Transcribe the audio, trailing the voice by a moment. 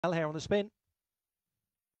Here on the spin.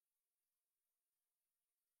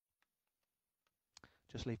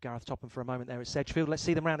 Just leave Gareth Topham for a moment there at Sedgefield. Let's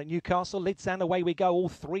see them round at Newcastle. Lids down, away we go. All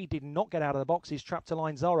three did not get out of the boxes. Trap to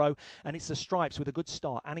line Zorro, and it's the Stripes with a good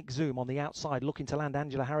start. Anik Zoom on the outside, looking to land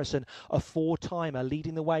Angela Harrison, a four-timer,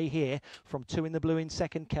 leading the way here from 2 in the blue in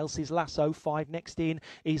second. Kelso Lassie, 5 next in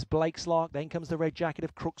is Blake's Lark. Then comes the red jacket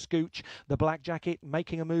of Crook's Gooch. The black jacket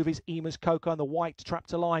making a move is Ema's Coco, and the white Trap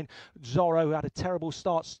to line Zorro, who had a terrible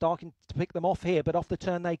start, starting to pick them off here, but off the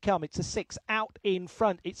turn they come. It's a 6 out in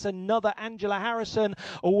front. It's another Angela Harrison,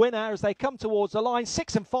 a winner as they come towards the line.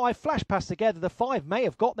 6 and 5 flash past together. The 5 may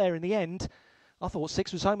have got there in the end. I thought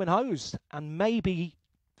 6 was home and hosed, and maybe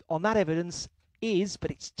on that evidence is, but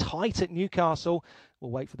it's tight at Newcastle. We'll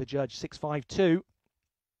wait for the judge. 6-5-2.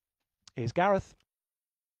 Here's Gareth.